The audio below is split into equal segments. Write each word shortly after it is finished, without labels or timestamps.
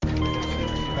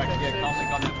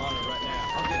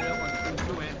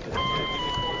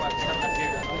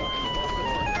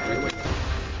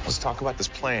talk about this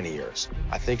plan of yours.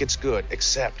 I think it's good,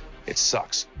 except it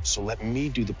sucks. So let me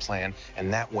do the plan,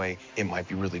 and that way it might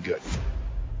be really good.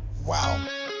 Wow.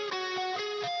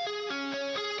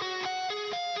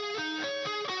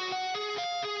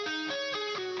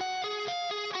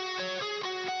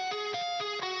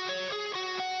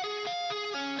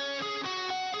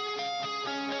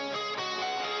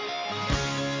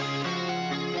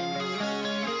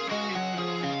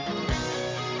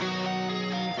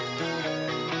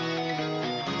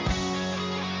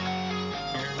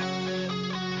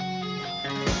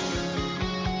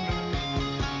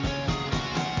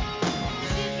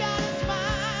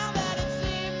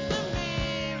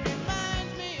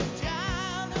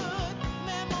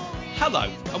 Hello,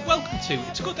 and welcome to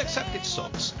It's Good Except It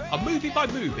Sucks, a movie by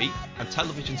movie and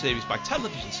television series by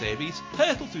television series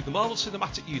hurtle through the Marvel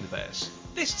Cinematic Universe.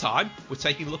 This time, we're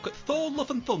taking a look at Thor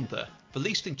Love and Thunder,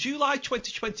 released in July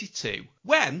 2022,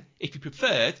 when, if you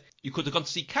preferred, you could have gone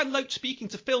to see Ken Loach speaking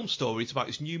to Film Stories about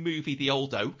his new movie The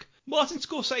Old Oak, Martin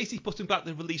Scorsese putting back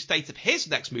the release date of his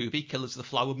next movie, Killers of the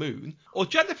Flower Moon, or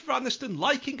Jennifer Aniston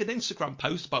liking an Instagram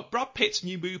post about Brad Pitt's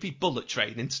new movie Bullet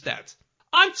Train instead.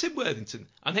 I'm Tim Worthington,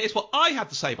 and here's what I had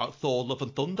to say about Thor Love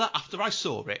and Thunder after I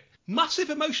saw it. Massive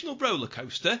emotional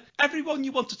rollercoaster, everyone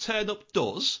you want to turn up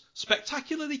does,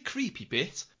 spectacularly creepy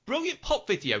bit, brilliant pop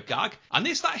video gag, and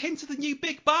is that hint of the new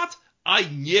big bad? I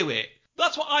knew it!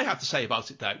 That's what I had to say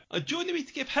about it though. And joining me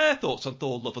to give her thoughts on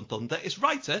Thor Love and Thunder is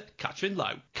writer Catherine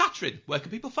Lowe. Catherine, where can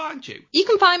people find you? You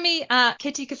can find me at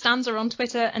Kitty Costanza on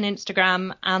Twitter and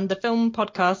Instagram, and the film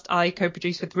podcast I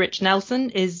co-produce with Rich Nelson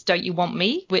is Don't You Want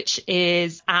Me, which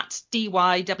is at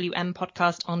DYWM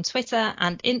Podcast on Twitter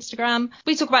and Instagram.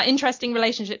 We talk about interesting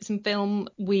relationships in film.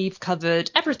 We've covered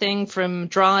everything from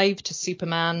Drive to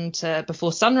Superman to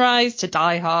Before Sunrise to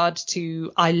Die Hard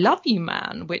to I Love You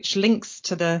Man, which links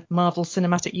to the Marvel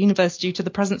Cinematic Universe due to the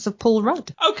presence of Paul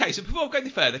Rudd. Okay, so before we go any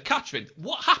further, Catherine,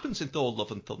 what happens in Thor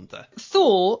Love and Thunder?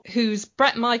 Thor, who's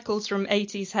Bret Michaels from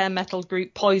 80s hair metal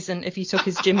group Poison if he took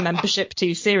his gym membership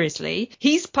too seriously,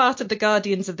 he's part of the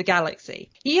Guardians of the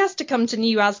Galaxy. He has to come to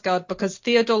New Asgard because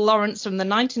Theodore Lawrence from the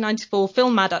 1994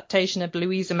 film adaptation of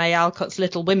Louisa May Alcott's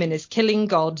Little Women is killing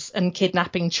gods and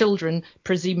kidnapping children,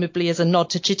 presumably as a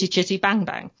nod to Chitty Chitty Bang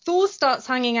Bang. Thor starts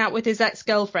hanging out with his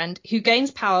ex-girlfriend, who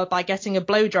gains power by getting a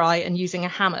blow dry and using a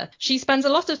hammer. She spends a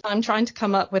lot of time trying to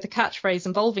come up with a catchphrase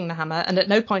involving the hammer, and at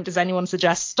no point does anyone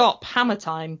suggest stop hammer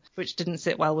time, which didn't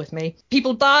sit well with me.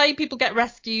 People die, people get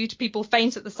rescued, people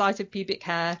faint at the sight of pubic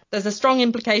hair. There's a strong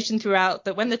implication throughout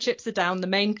that when the chips are down, the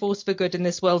main force for good in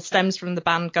this world stems from the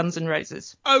band Guns N'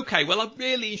 Roses. Okay, well, I'm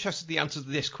really interested in the answer to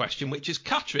this question, which is,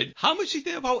 Catherine, how much did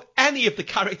you know about any of the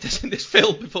characters in this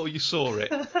film before you saw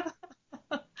it?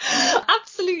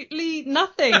 Absolutely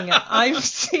nothing. I've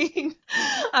seen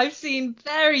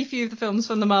very few of the films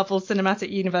from the Marvel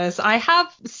Cinematic Universe. I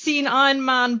have seen Iron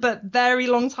Man, but very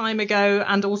long time ago,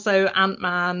 and also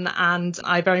Ant-Man, and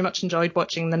I very much enjoyed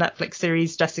watching the Netflix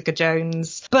series Jessica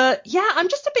Jones. But yeah, I'm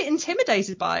just a bit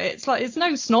intimidated by it. It's like, it's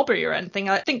no snobbery or anything.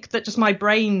 I think that just my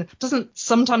brain doesn't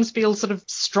sometimes feel sort of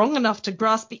strong enough to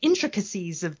grasp the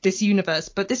intricacies of this universe.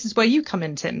 But this is where you come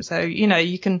in, Tim. So, you know,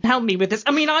 you can help me with this.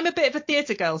 I mean, I'm a bit of a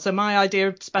theatre girl, so my idea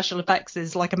of special effects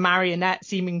is like a marionette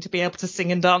seeming to be able to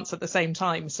sing and dance at the same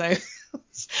time. So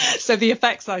the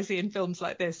effects I see in films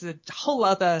like this is a whole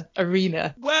other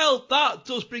arena. Well, that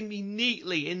does bring me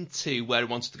neatly into where I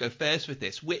wanted to go first with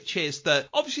this, which is that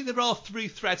obviously there are through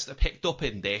threads that are picked up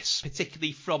in this,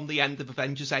 particularly from the end of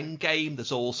Avengers Endgame.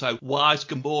 There's also, why is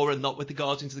Gamora not with the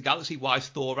Guardians of the Galaxy? Why is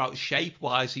Thor out of shape?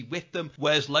 Why is he with them?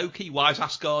 Where's Loki? Why is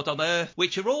Asgard on Earth?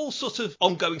 Which are all sort of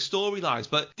ongoing storylines.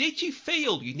 But did you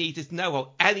feel you needed to know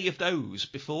about any of those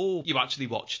before you actually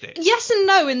watched it? Yes and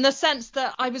no, in the sense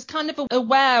that I was kind of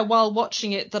aware while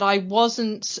watching it that I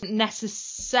wasn't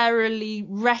necessarily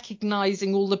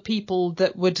recognizing all the people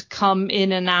that would come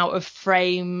in and out of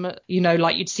frame, you know,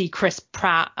 like you'd see Chris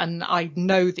Pratt, and I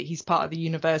know that he's part of the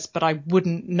universe, but I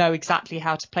wouldn't know exactly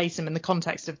how to place him in the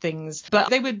context of things.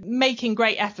 But they were making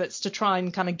great efforts to try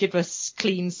and kind of give us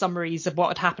clean summaries of what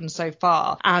had happened so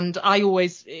far. And I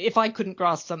always, if I couldn't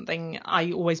grasp something,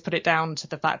 I always put it down to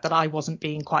the fact that I wasn't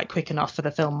being quite quick enough for the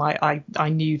film. I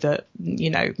knew that, you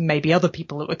know, maybe other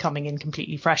people that were coming in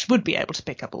completely fresh would be able to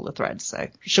pick up all the threads. So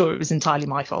sure, it was entirely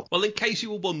my fault. Well, in case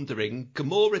you were wondering,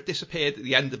 Gamora disappeared at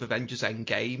the end of Avengers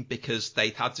Endgame because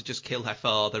they'd had to just kill her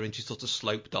father and she sort of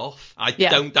sloped off. I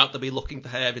don't doubt they'll be looking for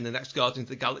her in the next Guardians of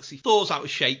the Galaxy. Thor's out of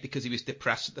shape because he was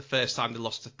depressed at the first time they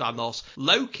lost to Thanos.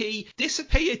 Loki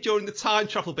disappeared during the time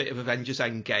travel bit of Avengers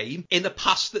Endgame in a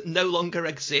past that no longer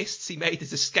exists. He made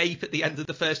his escape at the end of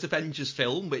the first Avengers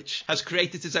film, which has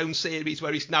created his own series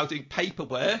where he's now doing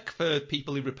paperwork for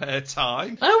people who repair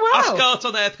time. Oh, wow. Asgard's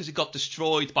on Earth because it got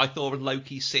destroyed by Thor and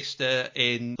Loki's sister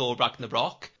in Thor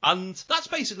Ragnarok. And that's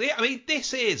basically it. I mean,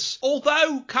 this is,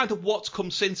 although kind of what's come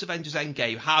since Avengers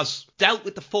Endgame has dealt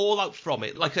with the fallout from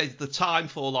it, like I say, the time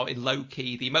fallout in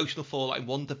Loki, the emotional fallout in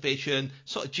WandaVision,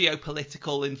 sort of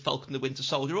geopolitical in Falcon the Winter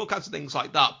Soldier, all kinds of things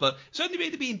like that. But it's only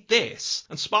really been this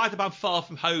and Spider-Man Far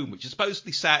From Home, which is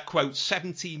supposedly set, quote,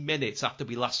 17 minutes after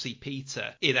we last see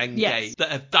Peter in Endgame, that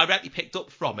have directly picked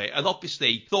up from it. And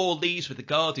obviously, Thor leaves with the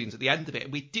Guardians at the end of it,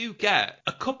 and we do get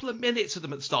a couple of minutes of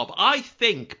them at the start. But I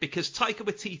think because Taika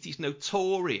Waititi's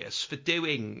notorious for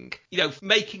doing,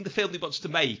 making the film he wants to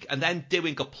make and then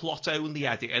doing a plot-only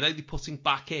edit and only putting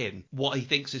back in what he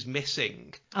thinks is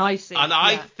missing. I see. And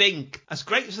I think, as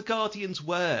great as the Guardians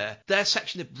were, their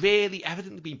section had really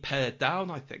evidently been pared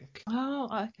down, I think.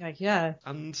 Oh, okay, yeah.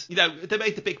 And, they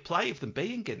made the big play of them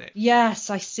being in it. Yes,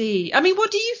 I see. I mean,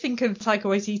 what do you think of Taika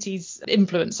Waititi's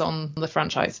influence on the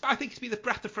franchise? I think it's been a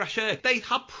breath of fresh air. They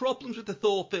had problems with the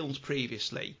Thor films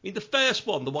previously. I mean, the first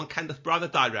one, the one Kenneth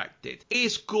Branagh directed,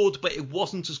 is good, but it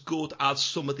wasn't as good as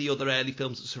some of the other early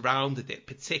films that surrounded it,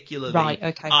 particularly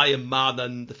Iron Man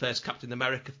and the first Captain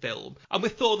America film. And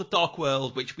with Thor: The Dark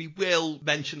World, which we will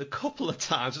mention a couple of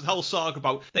times, there's a whole saga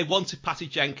about they wanted Patty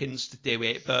Jenkins to do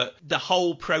it, but the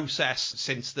whole process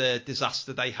since the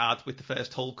disaster they had with the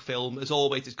first Hulk film, as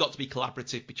always, it's got to be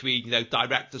collaborative between,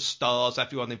 directors, stars,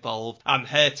 everyone involved. And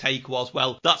her take was,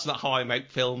 well, that's not how I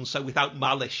make films, so without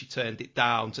malice, she turned it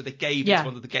down. So they gave it to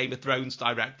one of the Game of Thrones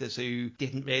directors who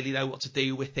didn't really know what to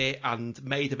do with it and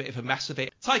made a bit of a mess of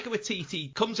it. Taika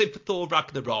Waititi comes in for Thor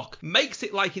Ragnarok, makes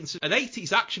it like it's an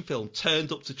 80s action film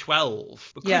turned up to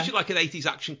 12, because you like an 80s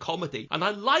action comedy. And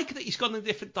I like that he's gone in a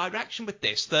different direction with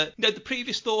this, that, the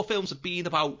previous Thor films have been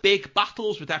about big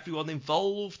battles with everyone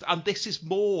involved, and this is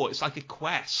more, it's like a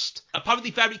quest.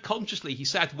 Apparently very consciously he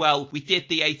said, well, we did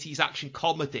the 80s action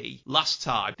comedy last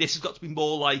time, this has got to be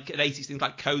more like an 80s thing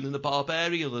like Conan the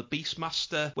Barbarian or the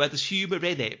Beastmaster, where there's humour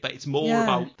in it, but it's more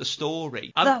about the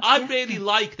story. And I really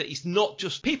like that he's not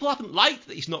just, people haven't liked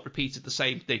that he's not repeated the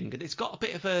same thing, and it's got a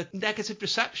bit of a negative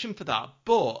reception for that,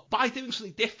 but by doing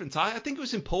something different, I think it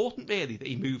was important really that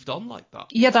he moved on like that.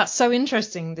 Yeah, that's so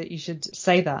interesting that you should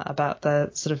say that about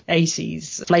the sort of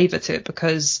 80s flavour to it,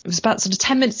 because it was about sort of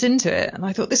 10 minutes into it and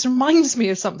I thought, this reminds me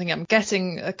of something. I'm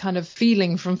getting a kind of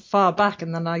feeling from far back,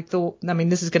 and then I thought, I mean,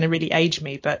 this is going to really age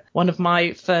me, but one of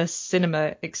my first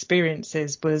cinema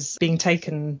experiences was being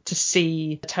taken to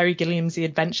see Terry Gilliam's The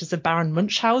Adventures of Baron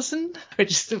Munchausen,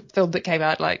 which is a film that came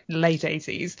out like late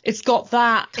 80s. It's got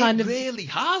that kind of... It really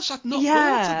has. I've not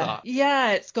thought of that.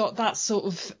 Yeah, it's got that sort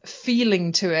of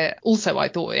feeling to it. Also, I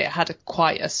thought it had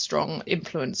quite a strong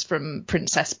influence from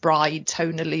Princess Bride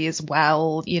tonally as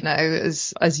well,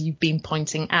 as you've been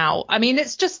pointing out. I mean,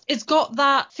 it's got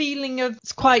that feeling of,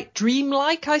 it's quite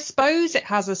dreamlike, I suppose. It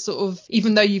has a sort of,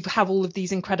 even though you have all of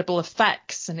these incredible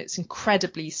effects and it's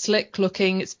incredibly slick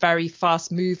looking, it's very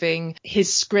fast moving.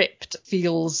 His script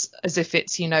feels as if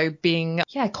it's, being,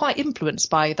 quite influenced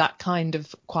by that kind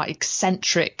of quite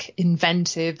eccentric,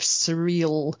 inventive,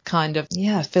 surreal kind of,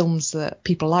 films that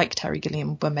people like Terry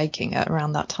Gilliam were making at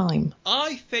around that time.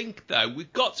 I think, though,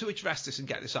 we've got to address this and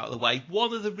get this out of the way.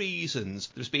 One of the reasons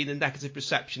there's been a negative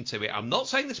reception to it, I'm not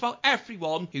saying this about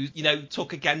everyone who,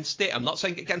 took against it. I'm not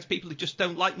saying it against people who just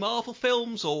don't like Marvel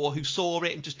films or who saw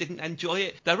it and just didn't enjoy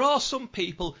it. There are some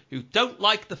people who don't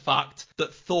like the fact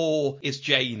that Thor is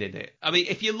Jane in it. I mean,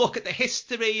 if you look at the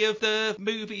history of the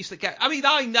movies that get... I mean,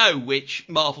 I know which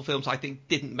Marvel films I think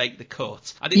didn't make the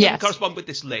cut. And it doesn't correspond with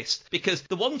this list, because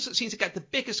the ones that seem to get the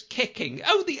biggest kicking,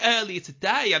 only earlier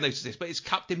today I noticed this, but it's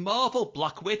Captain Marvel,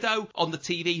 Black Widow, on the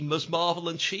TV, Ms. Marvel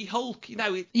and She-Hulk.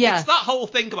 It's that whole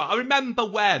thing about... I remember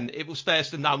when it was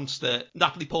first announced that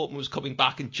Natalie Portman was coming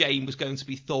back and Jane was going to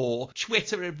be Thor,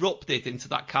 Twitter erupted into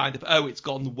that kind of, it's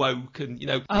gone woke, and,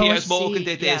 Piers Morgan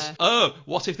did this,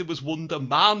 what if there was Wonder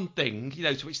Man thing,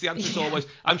 to which the answer is always,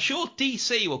 I'm sure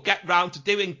DC will get round to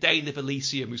doing Dane of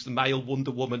Elysium, who's the male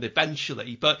Wonder Woman,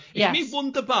 eventually, but if you mean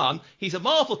Wonder Man, he's a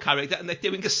Marvel character and they're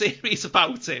doing a series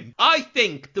about him. I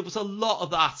think there was a lot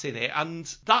of that in it, and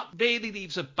that really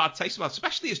leaves a bad taste in my mouth,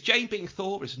 especially as Jane being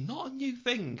Thor is not a new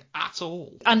thing at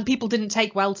all. And people didn't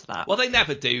take well to that. Well, they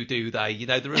never do they?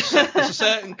 There's a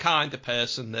certain kind of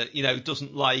person that,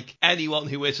 doesn't like anyone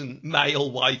who isn't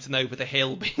male, white and over the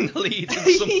hill being the lead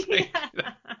in something.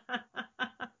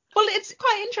 Well, it's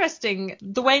quite interesting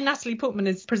the way Natalie Portman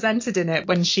is presented in it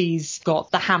when she's got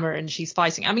the hammer and she's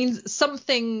fighting. I mean,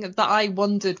 something that I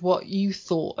wondered what you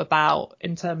thought about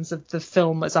in terms of the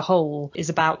film as a whole is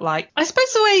about, like, I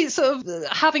suppose the way sort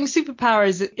of having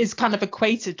superpowers is kind of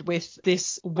equated with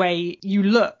this way you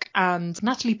look. And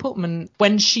Natalie Portman,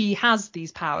 when she has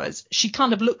these powers, she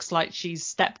kind of looks like she's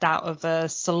stepped out of a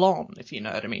salon, if you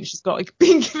know what I mean. She's got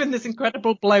been given this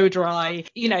incredible blow dry,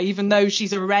 you know, even though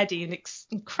she's already an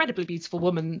incredibly beautiful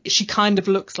woman, she kind of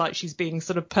looks like she's being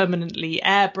sort of permanently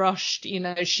airbrushed. You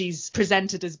know, she's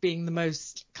presented as being the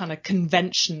most kind of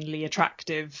conventionally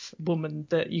attractive woman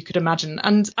that you could imagine.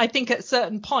 And I think at a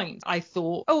certain point I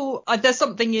thought, there's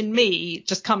something in me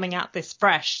just coming at this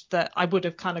fresh that I would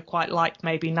have kind of quite liked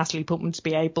maybe Natalie Portman to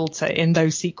be able to, in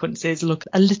those sequences, look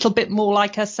a little bit more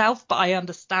like herself. But I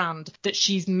understand that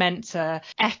she's meant to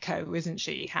echo, isn't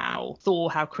she, how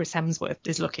Chris Hemsworth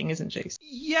is looking, isn't she?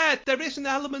 Yeah, there is an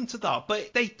element of that,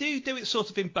 but they do it sort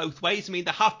of in both ways. I mean,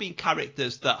 there have been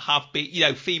characters that have been, you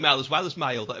know, female as well as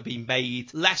male, that have been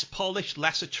made less polished,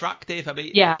 less attractive. I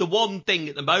mean, the one thing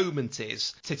at the moment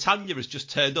is Titania has just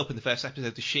turned up in the first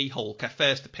episode of She-Hulk, her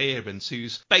first appearance,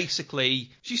 who's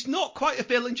basically, she's not quite a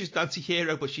villain, she's an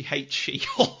anti-hero, but she hates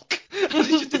She-Hulk. And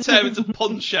she's just determined to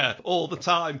punch her all the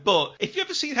time. But if you've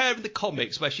ever seen her in the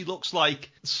comics, where she looks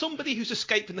like somebody who's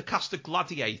escaped from the cast of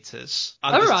Gladiators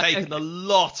and has taken a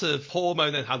lot of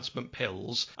hormone enhancement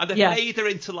pills, and they've made her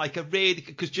into like a really,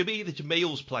 because Jamila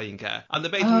Jamil's playing her, and they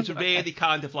made her into really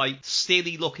kind of like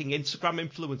silly looking Instagram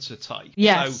influencer type.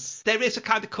 Yes. So there is a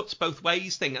kind of cuts both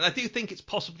ways thing, and I do think it's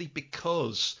possibly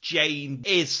because Jane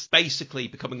is basically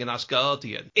becoming an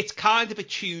Asgardian. It's kind of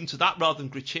attuned to that rather than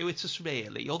gratuitous,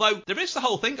 really. Although there is the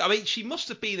whole thing. I mean, she must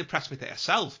have been impressed with it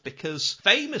herself, because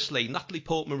famously Natalie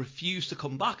Portman refused to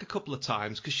come back a couple of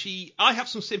times because I have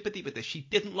some sympathy with this. She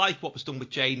didn't like what was done with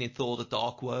Jane in Thor: The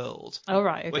Dark World. Oh,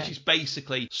 right, okay. Where she's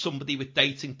basically somebody with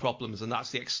dating problems, and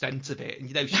that's the extent of it. And,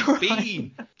 you know, she's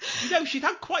been, you know, she'd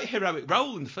had quite a heroic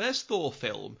role in the first Thor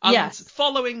film. And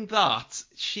following that,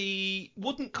 she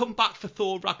wouldn't come back for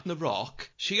Thor Ragnarok.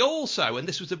 She also, and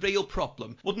this was a real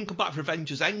problem, wouldn't come back for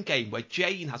Avengers Endgame, where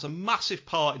Jane has a massive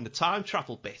part in the time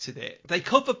travel bit in it. They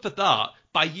covered for that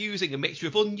by using a mixture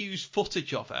of unused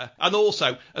footage of her, and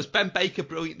also, as Ben Baker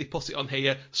brilliantly put it on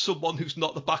here, someone who's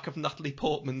not the back of Natalie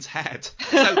Portman's head.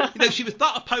 So, you know, she was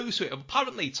that opposed to it.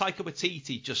 Apparently, Taika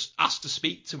Waititi just asked to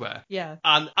speak to her. Yeah.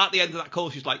 And at the end of that call,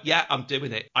 she's like, yeah, I'm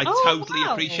doing it. I totally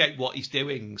appreciate what he's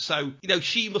doing. So, you know,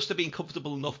 she must have been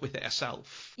comfortable enough with it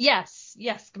herself.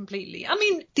 Yes, completely. I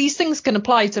mean, these things can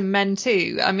apply to men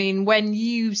too. I mean, when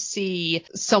you see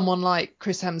someone like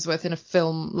Chris Hemsworth in a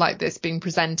film like this being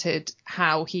presented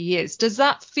how he is, does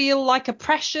that feel like a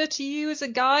pressure to you as a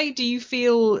guy? Do you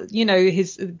feel, you know,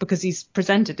 because he's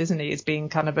presented, isn't he, as being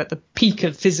kind of at the peak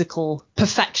of physical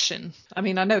perfection? I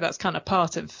mean, I know that's kind of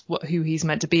part of who he's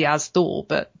meant to be as Thor,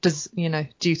 but do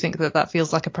you think that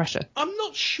feels like a pressure? I'm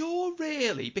not sure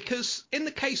really, because in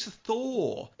the case of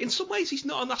Thor, in some ways he's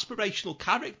not an aspirational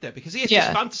character, because he is this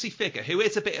fantasy figure who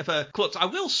is a bit of a klutz. I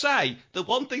will say, the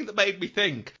one thing that made me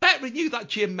think, better renew that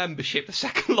gym membership the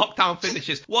second lockdown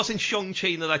finishes, was in Shang-Chi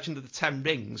and the Legend of the Ten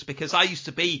Rings, because I used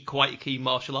to be quite a keen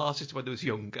martial artist when I was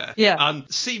younger. Yeah. And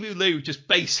Simu Liu just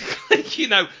basically, you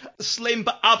know, slim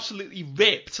but absolutely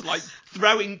ripped, like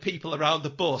throwing people around the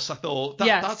bus. I thought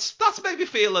that's made me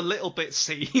feel a little bit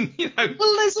seen, you know.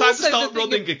 Well, there's time also to start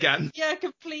running again. Yeah,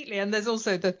 completely. And there's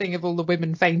also the thing of all the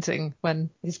women fainting when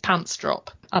his pants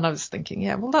drop. And I was thinking,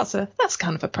 that's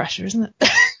kind of a pressure, isn't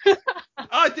it?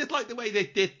 I did like the way they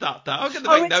did that, though. I'm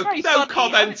going to make no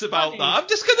comment about that. I'm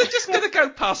just going to go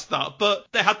past that. But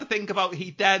they had to think about,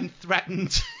 he then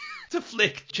threatened to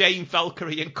flick Jane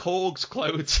Valkyrie and Korg's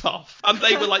clothes off. And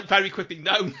they were like very quickly,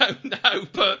 no.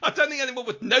 But I don't think anyone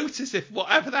would notice if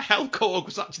whatever the hell Korg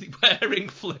was actually wearing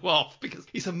flew off, because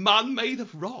he's a man made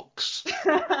of rocks.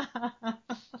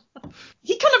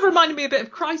 He kind of reminded me a bit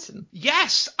of Crichton.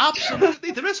 Yes,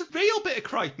 absolutely. There is a real bit of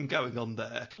Crichton going on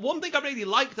there. One thing I really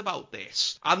liked about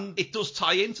this, and it does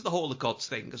tie into the Hall of Gods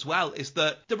thing as well, is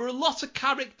that there are a lot of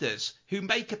characters who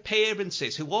make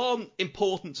appearances who aren't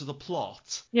important to the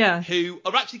plot. Yeah. Who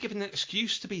are actually given an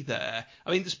excuse to be there.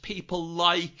 I mean, there's people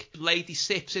like Lady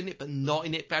Sif's in it, but not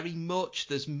in it very much.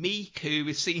 There's Meek, who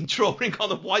is seen drawing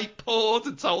on a whiteboard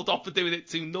and told off for doing it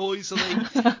too noisily.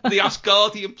 The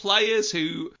Asgardian players,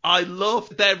 who I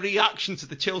love their reaction to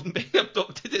the children being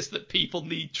abducted, is that people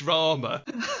need drama.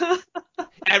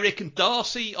 Eric and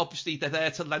Darcy, obviously they're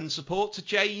there to lend support to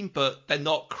Jane, but they're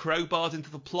not crowbarred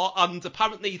into the plot, and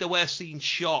apparently there were scenes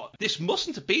shot. This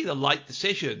mustn't have been a light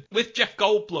decision. With Jeff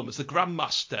Goldblum as the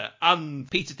Grandmaster and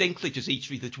Peter Dinklage as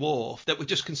Eitri the Dwarf, that were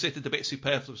just considered a bit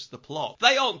superfluous to the plot.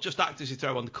 They aren't just actors you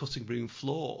throw on the cutting room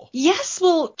floor. Yes,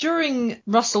 well, during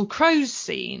Russell Crowe's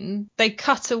scene, they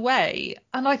cut away,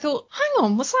 and I thought, hang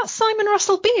on, was that Simon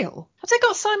Russell Beale? Have they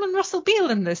got Simon Russell Beale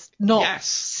in this not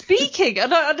speaking?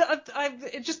 And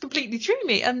it just completely threw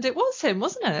me, and it was him,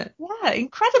 wasn't it? Yeah,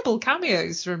 incredible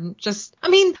cameos from just... I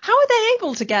mean, how are they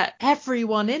able to get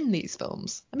everyone in these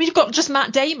films? I mean, you've got just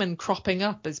Matt Damon cropping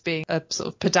up as being a sort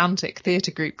of pedantic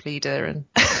theatre group leader, and...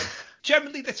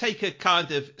 Generally, they take a kind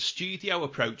of studio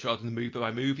approach rather than a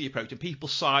movie-by-movie approach, and people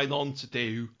sign on to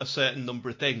do a certain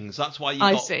number of things. That's why you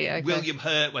got William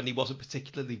Hurt, when he wasn't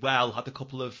particularly well, had a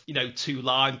couple of,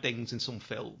 two-line things in some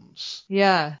films.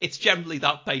 Yeah. It's generally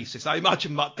that basis. I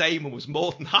imagine Matt Damon was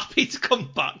more than happy to come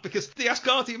back, because the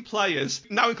Asgardian players,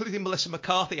 now including Melissa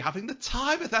McCarthy, are having the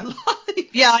time of their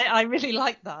life. Yeah, I really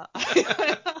like that.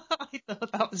 I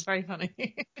thought that was very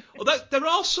funny. Although there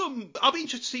are some... I'll be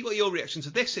interested to see what your reaction to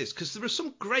this is, because there are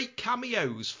some great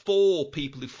cameos for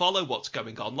people who follow what's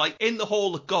going on. Like in the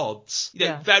Hall of Gods,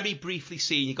 very briefly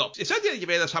seen, you got... It's only that you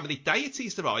realise how many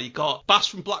deities there are. You got Bass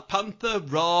from Black Panther,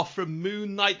 Ra from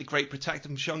Moon Knight, the Great Protector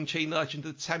from Shang-Chi and the Legend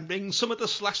of the Ten Rings, some of the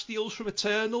Celestials from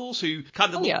Eternals who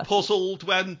kind of look puzzled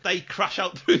when they crash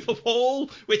out through the wall,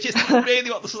 which is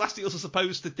really what the Celestials are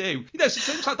supposed to do. So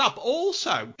things like that. But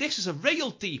also, this is a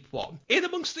real deep one. In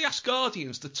amongst the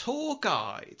Asgardians, the tour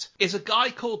guide is a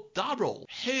guy called Daryl,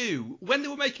 who, when they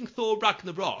were making Thor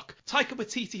Ragnarok, Taika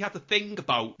Waititi had a thing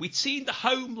about, we'd seen the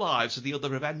home lives of the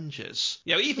other Avengers.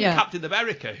 Even Captain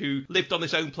America, who lived on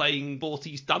his own playing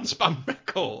 40s dance band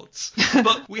records.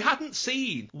 But we hadn't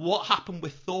seen what happened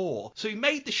with Thor. So he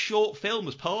made this short film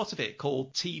as part of it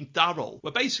called Team Daryl,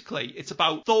 where basically it's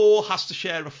about Thor has to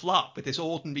share a flat with this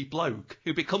ordinary bloke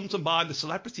who becomes a minor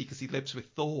celebrity because he lives with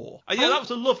Thor. And that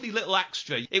was a lovely little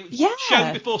extra. It was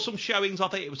shown before some showings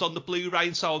of it. It was on the Blu-ray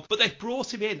and so on. But they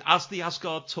brought him in as the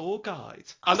Asgard tour guide.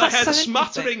 And I heard a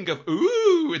smattering of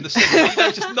ooh in the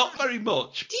cinema, just not very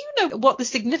much. Do you know what the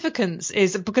significance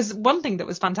is? Because one thing that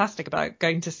was fantastic about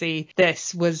going to see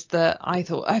this was that I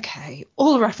thought, okay,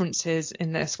 all the references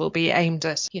in this will be aimed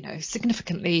at,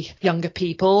 significantly younger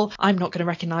people. I'm not going to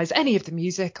recognise any of the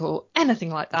music or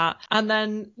anything like that. And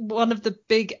then one of the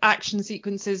big action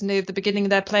sequences near the beginning,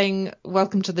 they're playing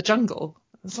Welcome to the Jungle.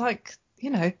 It's like,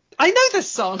 I know this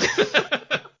song.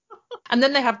 And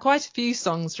then they have quite a few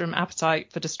songs from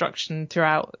Appetite for Destruction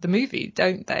throughout the movie,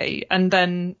 don't they? And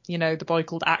then, the boy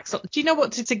called Axel. Do you know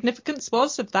what the significance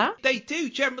was of that? They do,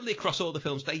 generally across all the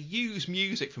films. They use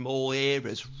music from all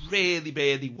eras really,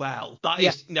 really well. That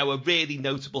is, a really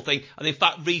notable thing. And in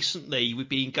fact, recently, we've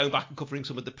been going back and covering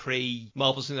some of the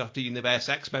pre-Marvel Cinematic Universe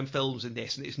X-Men films in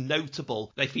this, and it's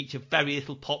notable. They feature very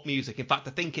little pop music. In fact,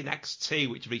 I think in X2,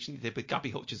 which recently did with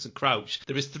Gabby Hutchinson Crouch,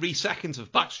 there is 3 seconds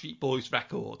of Backstreet Boys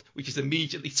record, which is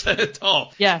immediately turned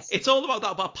off. Yes. It's all about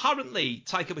that. But apparently,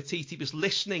 Taika Waititi was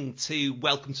listening to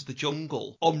Welcome to the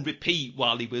Jungle on repeat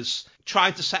while he was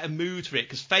trying to set a mood for it,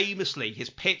 because famously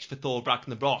his pitch for Thor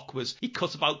Ragnarok was he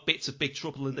cut about bits of Big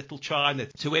Trouble in Little China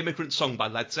to Immigrant Song by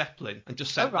Led Zeppelin and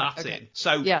just set in.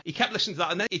 So he kept listening to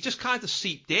that, and then it just kind of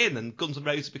seeped in, and Guns N'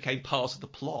 Roses became part of the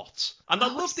plot. And I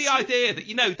love the idea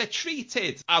that, they're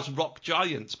treated as rock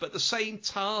giants, but at the same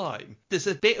time, there's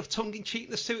a bit of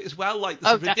tongue-in-cheekness to it as well. Like,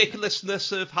 there's a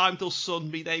ridiculousness of Heimdall's son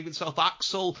renaming himself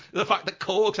Axel, the fact that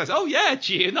Korg says, oh yeah,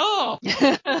 GNR.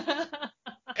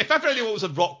 If ever anyone was a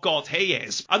rock god, he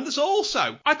is. And there's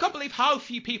also, I can't believe how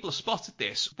few people have spotted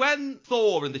this. When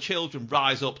Thor and the children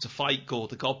rise up to fight Gorr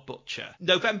the God Butcher,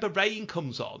 November Rain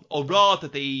comes on, or rather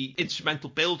the instrumental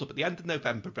build-up at the end of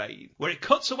November Rain, where it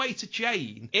cuts away to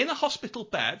Jane in a hospital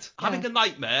bed, having a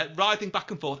nightmare, riding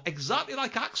back and forth, exactly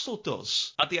like Axel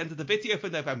does at the end of the video for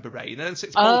November Rain, and then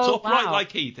sits bolt upright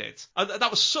like he did. And that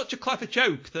was such a clever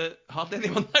joke that hardly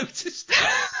anyone noticed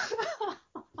it.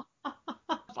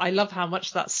 I love how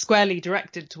much that's squarely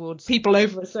directed towards people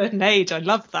over a certain age. I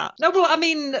love that. No, well, I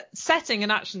mean, setting an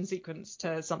action sequence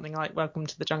to something like Welcome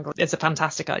to the Jungle is a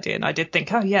fantastic idea. And I did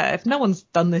think, oh, yeah, if no one's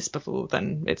done this before,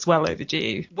 then it's well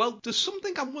overdue. Well, there's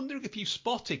something I'm wondering if you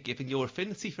spotted, given your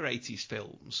affinity for 80s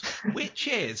films, which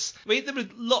is, I mean, there are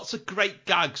lots of great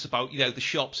gags about, the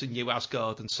shops in New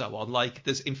Asgard and so on. Like,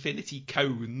 there's Infinity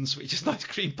Cones, which is an ice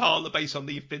cream parlour based on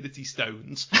the Infinity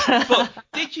Stones. But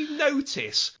did you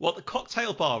notice what the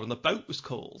cocktail bar on the boat was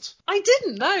called? I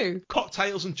didn't know.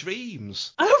 Cocktails and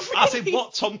Dreams. Oh, really? As in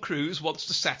what Tom Cruise wants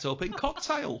to set up in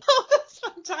Cocktail. Oh, that's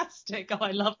fantastic. Oh,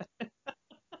 I love it.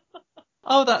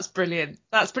 Oh, that's brilliant.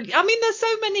 That's pretty. I mean, there's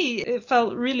so many. It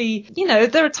felt really,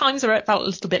 there are times where it felt a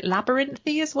little bit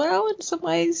labyrinthy as well in some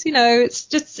ways.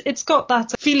 It's got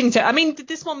that feeling to it. I mean, did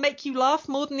this one make you laugh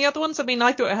more than the other ones? I mean,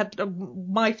 I thought it had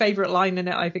my favourite line in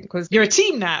it, I think, was, "You're a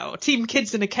team now, team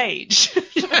kids in a cage."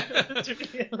 It's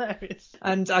really hilarious.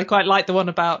 And I quite like the one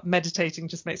about meditating,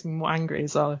 just makes me more angry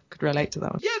as well. I could relate to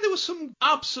that one. Yeah, there was some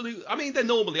absolute... I mean, there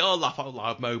normally are laugh out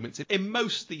loud moments in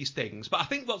most of these things, but I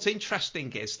think what's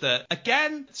interesting is that,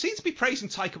 again, it seems to be praising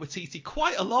Taika Waititi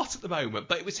quite a lot at the moment,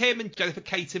 but it was him and Jennifer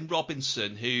Caton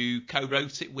Robinson who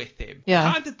co-wrote it with him.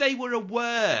 Yeah. Kind of they were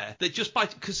aware that just by...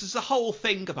 Because there's a whole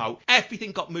thing about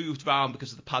everything got moved around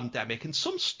because of the pandemic, and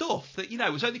some stuff that,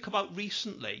 has only come out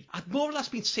recently had more or less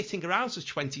been sitting around since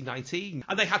 2019,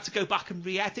 and they had to go back and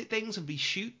re-edit things and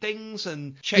reshoot things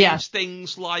and change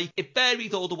things. Like, it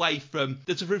varied all the way from...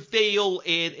 There's a reveal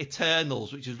in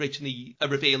Eternals, which was originally a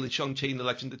reveal in Shang-Chi and the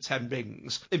Legend of the Ten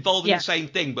Rings, involving the same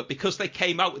thing, but because they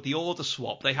came out with the order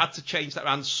swap, they had to change that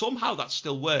around. Somehow that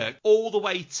still worked, all the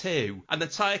way to an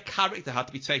entire character had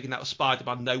to be taken out of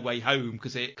Spider-Man No Way Home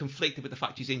because it conflicted with the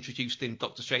fact he's introduced in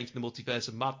Doctor Strange in the Multiverse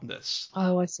of Madness.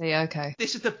 Oh, I see, okay.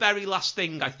 This is the very last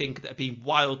thing, I think, that had been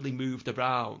wildly moved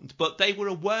around, but they were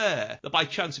aware that by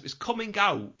chance it was coming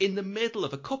out in the middle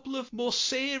of a couple of more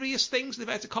serious things in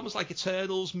inverted commas like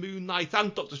Eternals, Moon Knight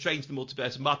and Doctor Strange in the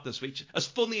Multiverse of Madness, which, as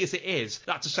funny as it is,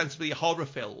 that's ostensibly a horror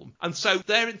film. And so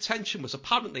their intention was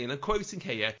apparently, and I'm quoting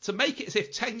here, to make it as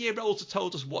if 10-year-olds had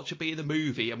told us what should be in the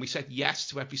movie and we said yes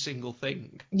to every single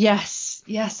thing. Yes,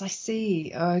 I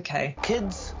see. Okay.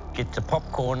 Kids, get your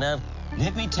popcorn now.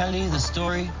 Let me tell you the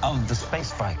story of the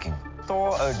space Viking,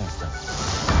 Thor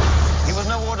Odinson. He was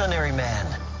no ordinary man.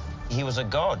 He was a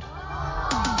god.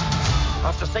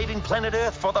 After saving planet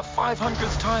Earth for the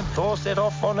 500th time, Thor set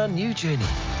off on a new journey.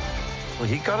 Well,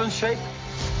 he got in shape.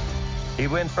 He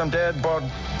went from dad bod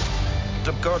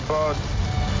to god bod.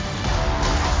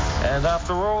 And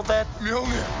after all that,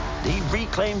 he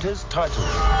reclaimed his title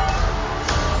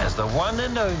as the one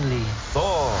and only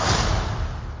Thor.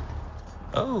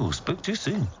 Oh, spoke too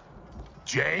soon.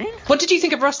 Jane? What did you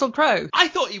think of Russell Crowe? I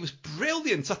thought he was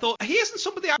brilliant. I thought, he isn't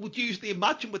somebody I would usually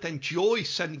imagine would enjoy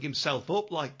sending himself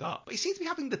up like that. But he seems to be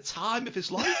having the time of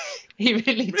his life. He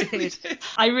really did.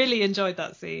 I really enjoyed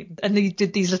that scene. And he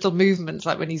did these little movements,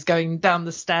 like when he's going down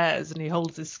the stairs and he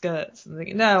holds his skirts.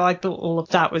 And I thought all of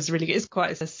that was really good. It's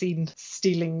quite a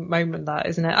scene-stealing moment, that,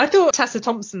 isn't it? I thought Tessa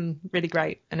Thompson really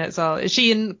great in it as well. Is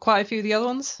she in quite a few of the other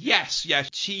ones? Yes.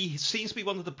 She seems to be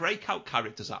one of the breakout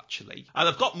characters, actually. And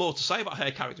I've got more to say about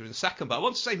her character in a second, but I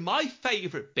want to say my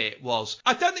favourite bit was,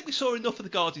 I don't think we saw enough of the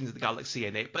Guardians of the Galaxy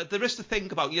in it, but there is the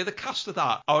thing about, the cast of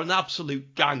that are an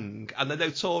absolute gang, and they're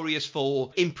notorious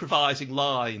for improvising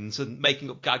lines and making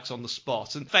up gags on the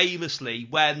spot. And famously,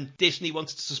 when Disney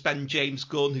wanted to suspend James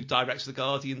Gunn, who directs the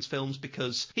Guardians films,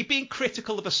 because he'd been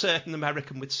critical of a certain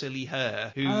American with silly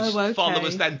hair, whose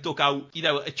followers then dug out,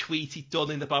 a tweet he'd done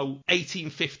in about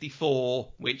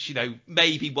 1854, which,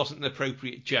 maybe wasn't an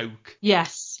appropriate joke.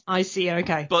 Yes, I see,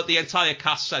 okay. But the entire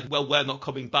cast said, well, we're not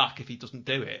coming back if he doesn't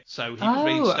do it. So he was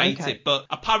reinstated. But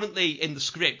apparently in the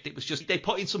script, it was just, they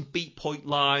put in some beat point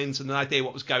lines and an idea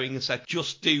what was going and said,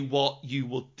 just do what you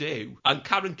would do. And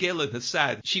Karen Gillan has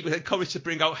said she was encouraged to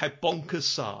bring out her bonkers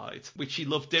side, which she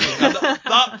loved doing. And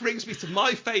that brings me to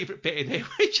my favourite bit in here,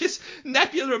 which is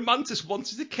Nebula and Mantis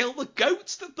wanted to kill the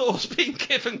goats that Thor's being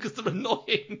given because they're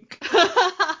annoying.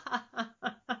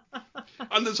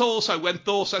 And there's also when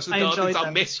Thor says to the Guardians,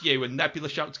 I'll miss you, and Nebula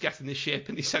shouts, get in the ship,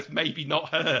 and he says, maybe not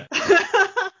her.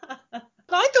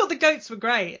 I thought the goats were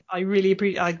great. I really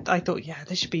appreciate. I thought,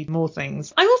 there should be more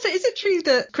things. I also, is it true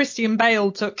that Christian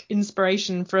Bale took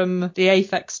inspiration from the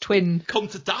Aphex Twin? Come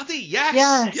to Daddy,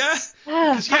 yes.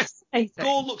 Yeah.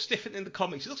 Thor looks different in the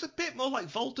comics. He looks a bit more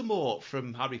like Voldemort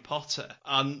from Harry Potter.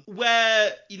 And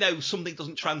where, something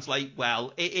doesn't translate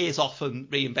well, it is often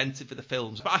reinvented for the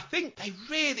films. But I think they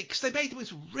really, because they made him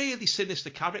this really sinister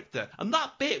character. And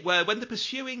that bit where when they're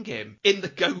pursuing him in the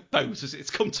goat boat, as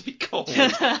it's come to be called,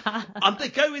 and they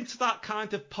go into that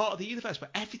kind of part of the universe where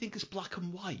everything is black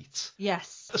and white.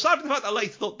 Yes. Aside from the fact that I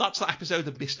later thought that's that episode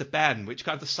of Mr. Ben, which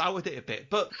kind of soured it a bit.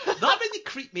 But that really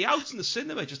creeped me out in the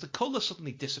cinema, just the colour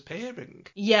suddenly disappearing.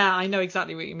 Yeah, I know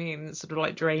exactly what you mean. It's sort of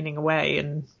like draining away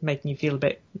and making you feel a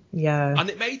bit, And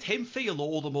it made him feel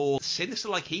all the more sinister,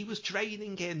 like he was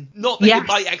draining in. Not that it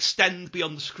might extend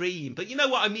beyond the screen, but you know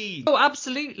what I mean. Oh,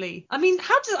 absolutely. I mean,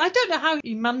 I don't know how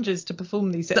he manages to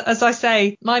perform these. As I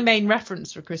say, my main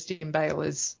reference for Christian Bale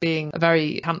is being a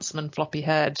very handsome and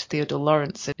floppy-haired Theodore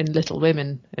Lawrence in Little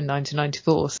Women in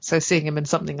 1994. So seeing him in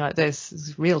something like this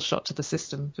is a real shot to the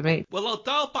system for me. Well, I'll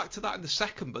dial back to that in a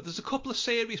second, but there's a couple of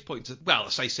serious points point to, well, I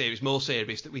say series, more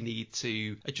series that we need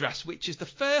to address, which is the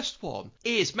first one,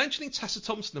 is mentioning Tessa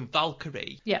Thompson and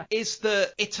Valkyrie, is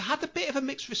that it's had a bit of a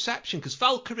mixed reception, because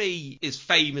Valkyrie is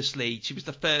famously, she was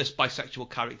the first bisexual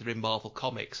character in Marvel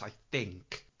Comics, I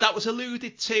think. That was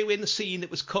alluded to in the scene that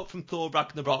was cut from Thor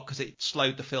Ragnarok because it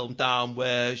slowed the film down,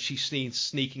 where she's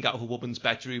sneaking out of a woman's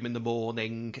bedroom in the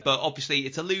morning. But obviously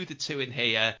it's alluded to in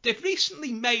here. They've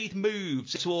recently made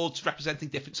moves towards representing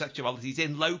different sexualities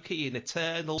in Loki, in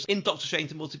Eternals, in Doctor Strange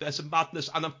and Multiverse of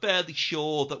Madness, and I'm fairly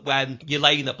sure that when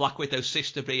Yelena, Black Widow's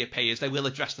sister, reappears, they will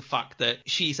address the fact that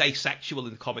she's asexual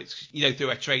in the comics. You know, through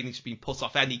her training, she's been put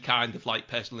off any kind of like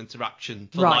personal interaction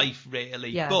for life, really.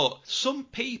 Yeah. But some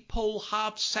people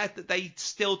have said that they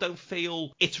still don't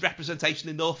feel it's representation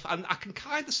enough, and I can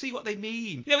kind of see what they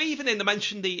mean. You know, even in, I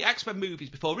mentioned the X-Men movies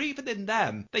before, even in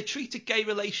them, they treated gay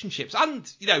relationships, and,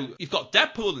 you know, you've got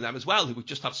Deadpool in them as well, who would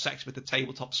just have sex with the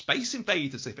tabletop space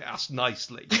invaders if it asked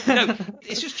nicely. You know,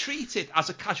 it's just treated as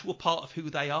a casual part of who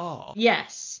they are.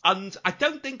 Yes. And I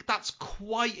don't think that's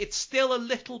quite, it's still a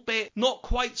little bit, not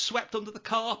quite swept under the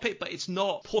carpet, but it's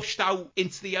not pushed out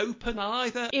into the open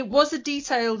either. It was a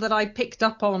detail that I picked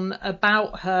up on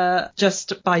about her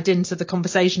just by dint of the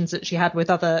conversations that she had with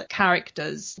other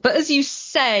characters. But as you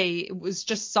say, it was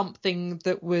just something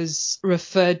that was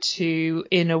referred to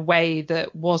in a way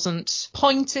that wasn't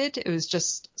pointed. It was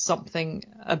just something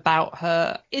about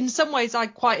her. In some ways, I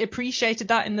quite appreciated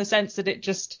that, in the sense that it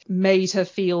just made her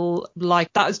feel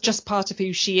like that was just part of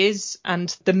who she is,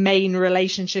 and the main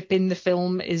relationship in the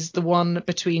film is the one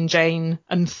between Jane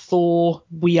and Thor.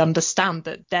 We understand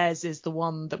that theirs is the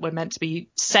one that we're meant to be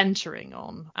centering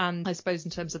on. And I suppose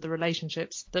in terms of the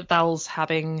relationships that Val's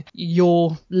having,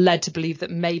 you're led to believe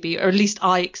that maybe, or at least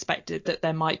I expected that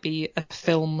there might be a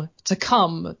film to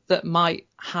come that might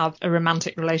have a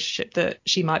romantic relationship that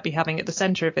she might be having at the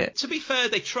centre of it. To be fair,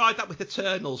 they tried that with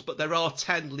Eternals, but there are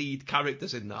 10 lead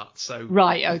characters in that, so...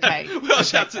 Right, okay. We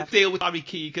also had to deal with Barry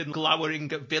Keoghan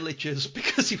glowering at villagers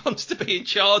because he wanted to be in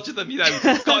charge of them, you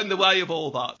know, got in the way of all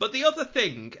that. But the other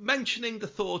thing, mentioning the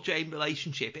Thor-Jane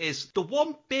relationship, is the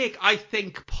one big, I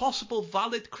think, possible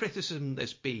valid criticism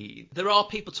there's been. There are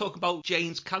people talking about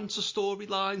Jane's cancer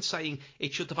storyline, saying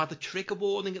it should have had a trigger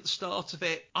warning at the start of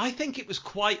it. I think it was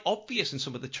quite obvious in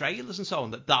some of the trailers and so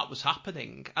on that was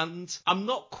happening, and I'm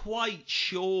not quite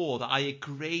sure that I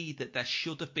agree that there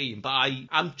should have been, but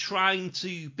I'm trying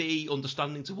to be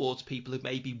understanding towards people who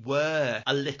maybe were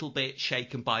a little bit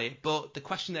shaken by it. But the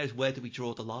question there is, where do we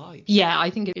draw the line? Yeah,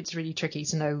 I think it's really tricky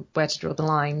to know where to draw the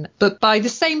line, but by the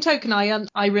same token,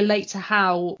 I relate to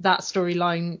how that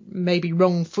storyline maybe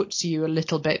wrong foots you a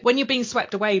little bit. When you're being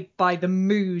swept away by the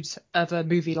mood of a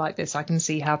movie like this, I can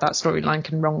see how that storyline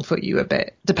can wrong foot you a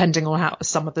bit, depending on how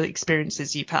some of the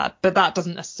experiences you've had. But that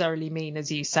doesn't necessarily mean,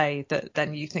 as you say, that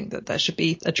then you think that there should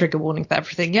be a trigger warning for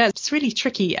everything. Yeah, it's a really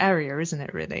tricky area, isn't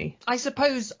it, really? I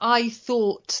suppose I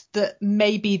thought that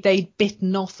maybe they'd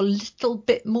bitten off a little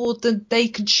bit more than they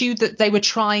could chew, that they were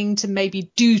trying to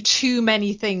maybe do too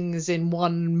many things in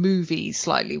one movie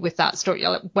slightly with that story,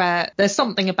 where there's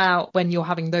something about when you're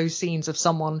having those scenes of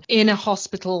someone in a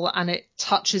hospital and it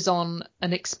touches on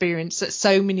an experience that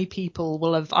so many people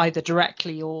will have either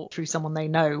directly or through someone they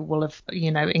know will have,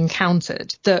 you know,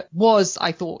 encountered, that was,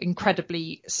 I thought,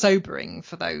 incredibly sobering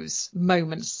for those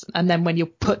moments. And then when you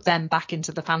put them back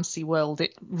into the fantasy world,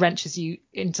 it wrenches you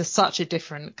into such a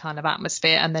different kind of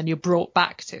atmosphere, and then you're brought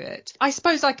back to it. I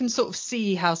suppose I can sort of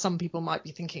see how some people might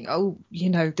be thinking, oh, you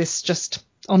know, this just...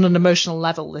 on an emotional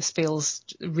level, this feels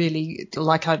really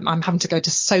like I'm having to go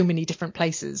to so many different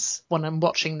places when I'm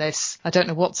watching this. I don't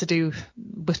know what to do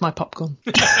with my popcorn.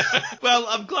 Well,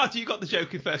 I'm glad you got the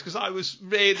joke in first, because I was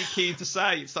really keen to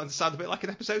say it's starting to sound a bit like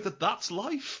an episode of That's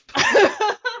Life.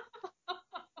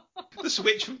 The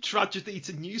switch from tragedy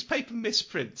to newspaper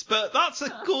misprint. But that's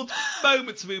a good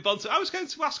moment to move on to. I was going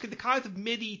to ask, in the kind of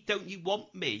mini Don't You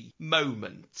Want Me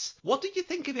moment, what did you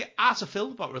think of it as a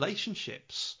film about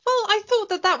relationships? Well, I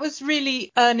thought that was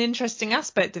really an interesting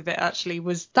aspect of it, actually,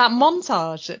 was that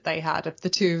montage that they had of the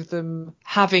two of them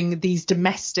having these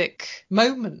domestic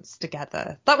moments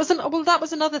together. That was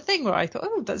another thing where I thought,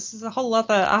 oh, this is a whole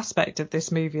other aspect of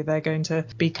this movie. They're going to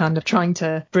be kind of trying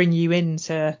to bring you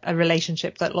into a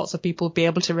relationship that lots of people be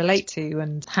able to relate to,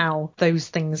 and how those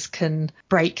things can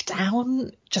break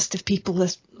down just if people are,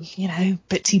 you know, a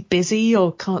bit too busy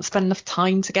or can't spend enough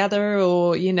time together,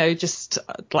 or, you know, just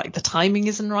like the timing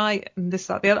isn't right and this,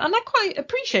 that, the other. And I quite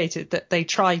appreciated that they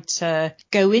tried to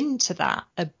go into that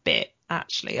a bit.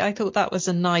 Actually, I thought that was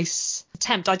a nice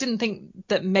attempt. I didn't think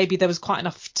that maybe there was quite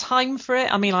enough time for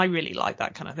it. I mean, I really like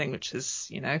that kind of thing, which is,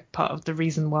 you know, part of the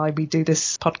reason why we do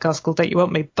this podcast called Don't You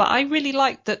Want Me. But I really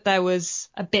liked that there was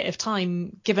a bit of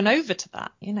time given over to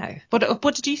that, you know.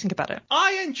 What did you think about it?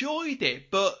 I enjoyed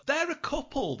it, but there are a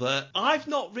couple that I've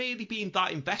not really been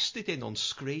that invested in on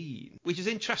screen, which is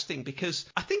interesting because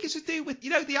I think it's to do with, you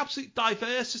know, the absolute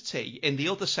diversity in the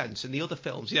other sense, in the other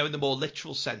films, you know, in the more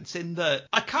literal sense, in that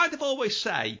I kind of always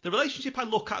say the relationship I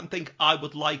look at and think I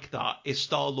would like that is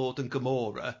Star-Lord and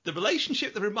Gamora. The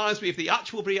relationship that reminds me of the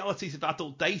actual realities of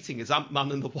adult dating is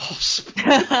Ant-Man and the Wasp.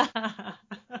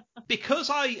 Because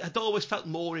I had always felt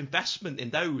more investment in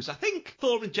those, I think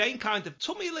Thor and Jane kind of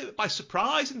took me a little bit by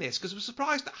surprise in this, because I was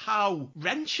surprised at how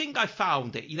wrenching I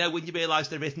found it, you know, when you realise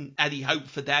there isn't any hope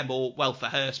for them or, well, for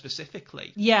her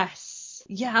specifically. Yes.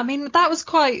 Yeah, I mean, that was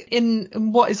quite,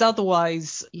 in what is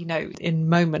otherwise, you know, in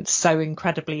moments so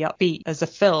incredibly upbeat as a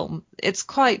film, it's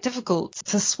quite difficult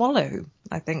to swallow.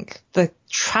 I think the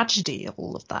tragedy of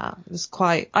all of that was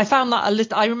quite, I found that a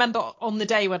little, I remember on the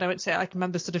day when I went to it, I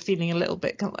remember sort of feeling a little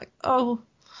bit kind of like, oh,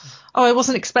 I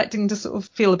wasn't expecting to sort of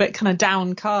feel a bit kind of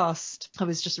downcast. I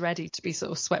was just ready to be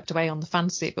sort of swept away on the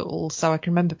fantasy of it all. So I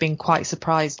can remember being quite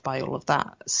surprised by all of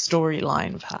that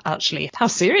storyline of actually how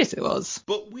serious it was.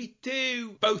 But we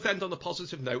do both end on a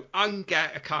positive note and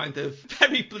get a kind of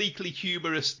very bleakly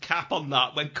humorous cap on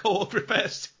that when Korg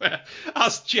refers to her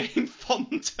as Jane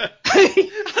Fonda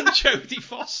and Jodie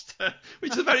Foster,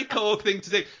 which is a very Korg thing to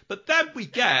do. But then we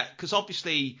get, because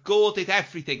obviously Gore did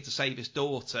everything to save his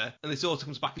daughter, and his daughter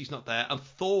comes back, he's not there, and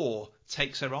Thor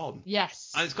takes her on.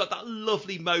 Yes. And it's got that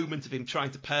lovely moment of him trying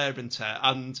to parent her.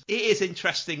 And it is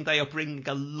interesting, they are bringing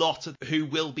a lot of who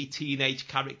will be teenage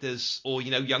characters or, you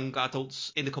know, young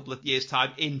adults in a couple of years'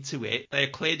 time into it. They are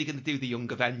clearly going to do the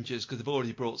Young Avengers because they've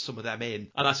already brought some of them in.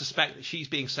 And I suspect that she's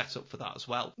being set up for that as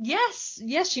well. Yes,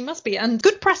 she must be. And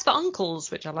good press for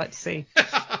uncles, which I like to see.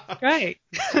 Great.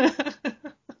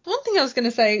 One thing I was going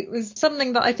to say was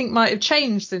something that I think might have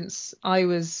changed since I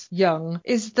was young,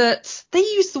 is that they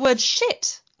use the word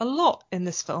shit a lot in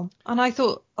this film. And I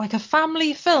thought, like a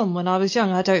family film when I was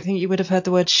young, I don't think you would have heard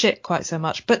the word shit quite so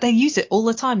much. But they use it all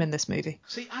the time in this movie.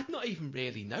 See, I'd not even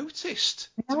really noticed,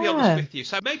 to be honest with you.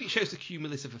 So maybe it shows the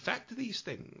cumulative effect of these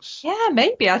things. Yeah,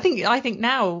 maybe. I think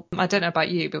now, I don't know about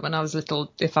you, but when I was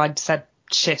little, if I'd said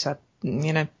shit, I,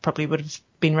 you know, probably would have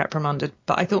been reprimanded.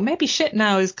 But I thought maybe shit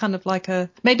now is kind of like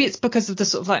maybe it's because of the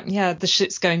sort of like, yeah, the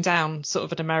shit's going down sort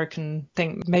of an American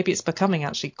thing. Maybe it's becoming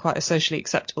actually quite a socially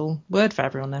acceptable word for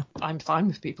everyone now. I'm fine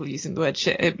with people using the word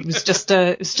shit. It was just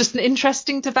an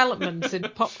interesting development in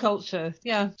pop culture.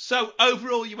 Yeah. So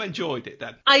overall you enjoyed it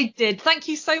then? I did. Thank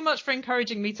you so much for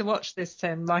encouraging me to watch this,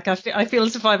 Tim. Like I feel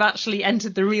as if I've actually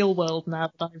entered the real world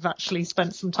now, that I've actually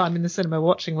spent some time in the cinema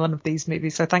watching one of these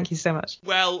movies. So thank you so much.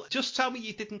 Well, just tell me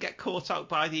you didn't get caught out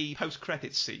by the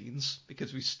post-credit scenes,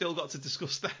 because we've still got to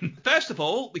discuss them. First of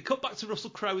all, we cut back to Russell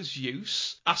Crowe as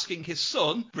Zeus, asking his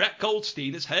son, Brett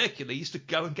Goldstein, as Hercules, to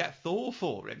go and get Thor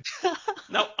for him.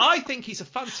 Now, I think he's a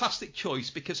fantastic choice,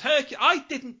 because I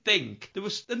didn't think there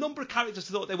was a number of characters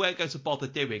I thought they weren't going to bother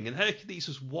doing, and Hercules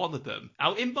was one of them.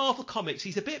 Now, in Marvel Comics,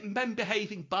 he's a bit men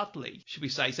behaving badly, should we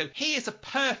say, so he is a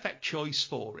perfect choice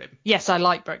for him. Yes, I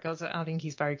like Brett Goldstein. I think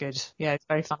he's very good. Yeah, it's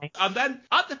very funny. And then,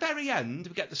 at the very end,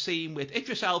 we get the scene with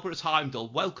Idris Elba as Heimdall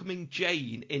welcoming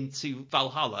Jane into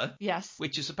Valhalla. Yes.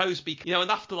 Which is supposed to be, you know,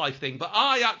 an afterlife thing. But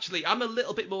I'm a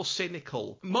little bit more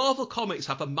cynical. Marvel Comics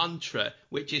have a mantra,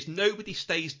 which is nobody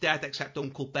stays dead except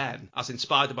Uncle Ben, as in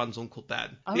Spider-Man's Uncle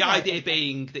Ben. The idea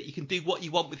being that you can do what you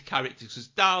want with characters, because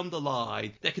down the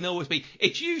line, there can always be,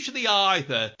 it's usually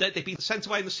either that they've been sent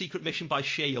away on a secret mission by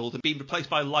S.H.I.E.L.D. and been replaced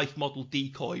by a life model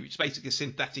decoy, which is basically a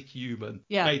synthetic human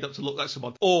made up to look like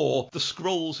someone, or the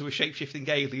Skrulls, who are shape-shifting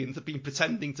aliens, have been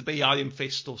pretending to be Iron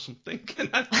Fist or something. And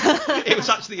then it was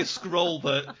actually a Skrull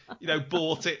that, you know,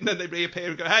 bought it, and then they reappear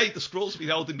and go, hey, the Skrulls have been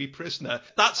holding me prisoner.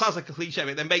 That sounds like a cliche,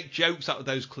 but they make jokes out of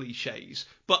those cliches.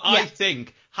 But I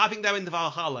think having them in the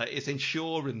Valhalla is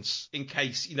insurance in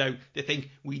case, you know, they think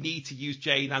we need to use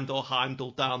Jane and or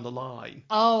Heimdall down the line.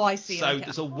 Oh, I see. So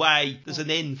there's a way, there's an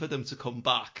in for them to come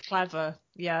back. Clever.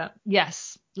 Yeah.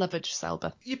 Yes. Love Idris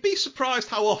Elba. You'd be surprised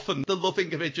how often the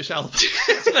loving of Idris Elba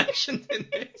is mentioned in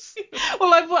this.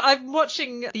 Well, I'm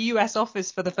watching the US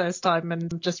Office for the first time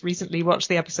and just recently watched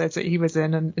the episodes that he was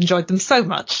in and enjoyed them so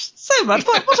much. So much.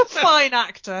 What a fine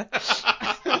actor.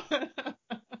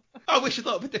 I wish I'd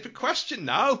thought of a different question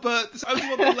now, but there's only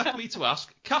one thing left for me to ask.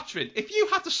 Catherine, if you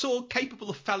had a sword capable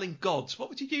of felling gods, what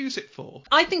would you use it for?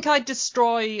 I think I'd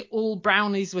destroy all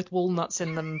brownies with walnuts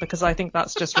in them, because I think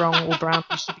that's just wrong. All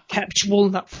brownies should be kept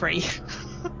walnut-free.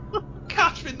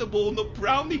 Catherine, the walnut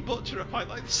brownie butcher. I quite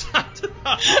like the sound of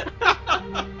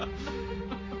that.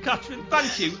 Catherine,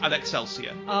 thank you, and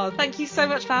Excelsior. Oh, thank you so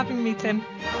much for having me, Tim.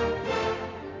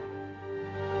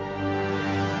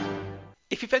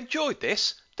 If you've enjoyed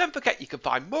this, don't forget you can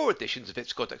find more editions of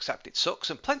It's Good Except It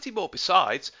Sucks and plenty more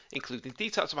besides, including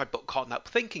details of my book Can't Help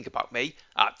Thinking About Me,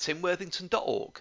 at timworthington.org.